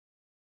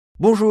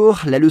Bonjour,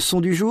 la leçon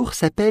du jour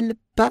s'appelle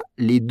 « Pas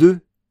les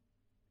deux ».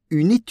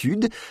 Une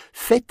étude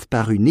faite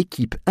par une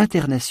équipe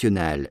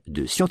internationale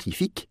de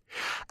scientifiques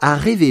a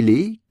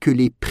révélé que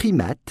les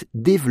primates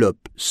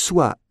développent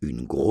soit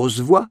une grosse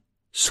voix,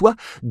 soit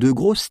de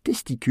grosses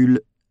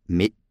testicules,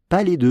 mais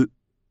pas les deux.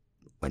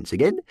 Once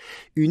again,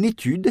 une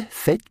étude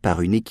faite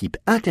par une équipe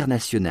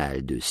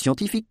internationale de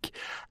scientifiques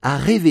a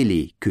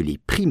révélé que les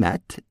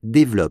primates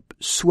développent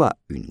soit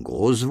une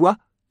grosse voix,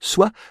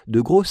 soit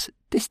de grosses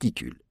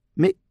testicules,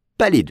 mais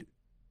pas les deux.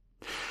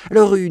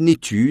 Alors une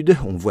étude,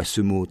 on voit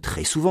ce mot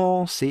très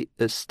souvent, c'est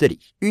a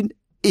study, une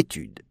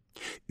étude.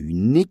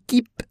 Une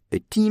équipe, a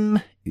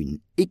team, une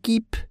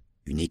équipe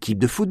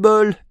de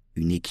football,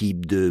 une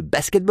équipe de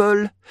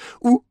basketball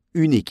ou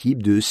une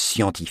équipe de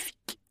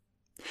scientifiques.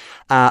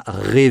 A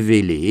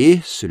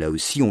révélé, cela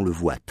aussi on le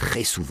voit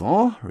très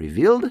souvent,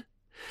 revealed,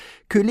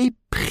 que les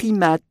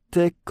primates,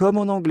 comme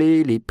en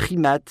anglais, les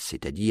primates,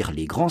 c'est-à-dire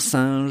les grands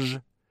singes,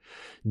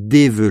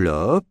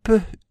 développent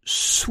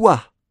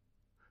soit,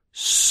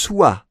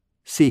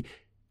 c'est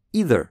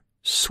either,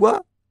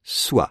 soit.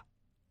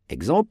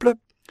 Exemple,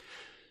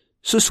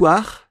 ce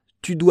soir,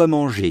 tu dois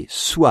manger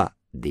soit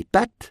des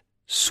pâtes,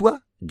 soit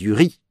du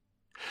riz.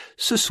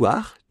 Ce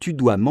soir, tu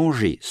dois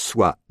manger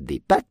soit des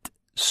pâtes,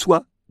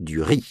 soit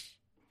du riz.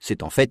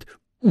 C'est en fait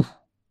ou.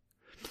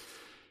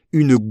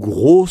 Une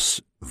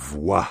grosse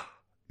voix,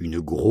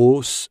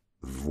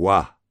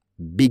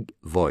 big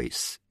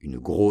voice, une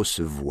grosse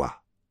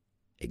voix.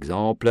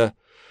 Exemple,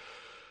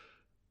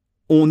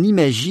 on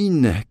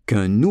imagine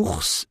qu'un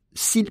ours,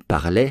 s'il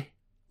parlait,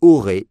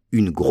 aurait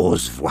une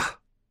grosse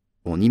voix.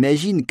 On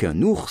imagine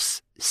qu'un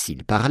ours,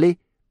 s'il parlait,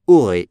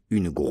 aurait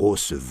une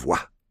grosse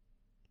voix.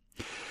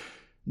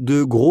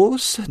 De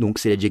grosse, donc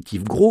c'est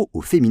l'adjectif gros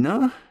au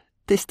féminin,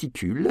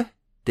 testicule,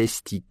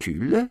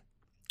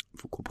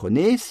 vous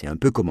comprenez, c'est un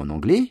peu comme en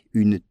anglais,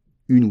 une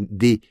ou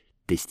des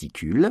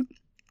testicules,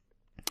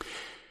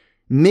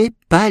 mais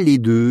pas les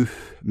deux,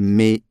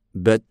 mais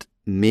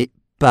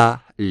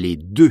pas les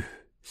deux,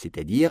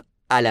 c'est-à-dire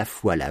à la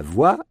fois la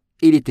voix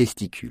et les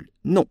testicules.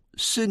 Non,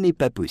 ce n'est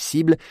pas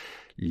possible,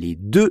 les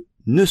deux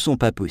ne sont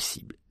pas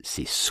possibles,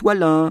 c'est soit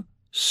l'un,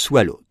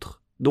 soit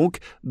l'autre. Donc,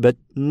 but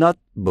not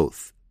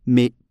both,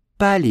 mais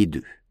pas les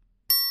deux.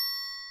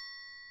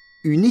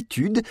 Une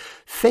étude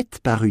faite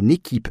par une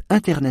équipe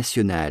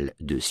internationale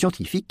de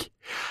scientifiques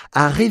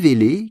a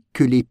révélé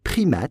que les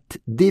primates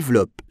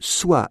développent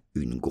soit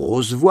une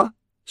grosse voix,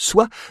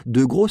 soit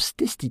de grosses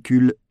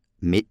testicules,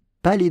 mais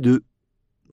pas les deux.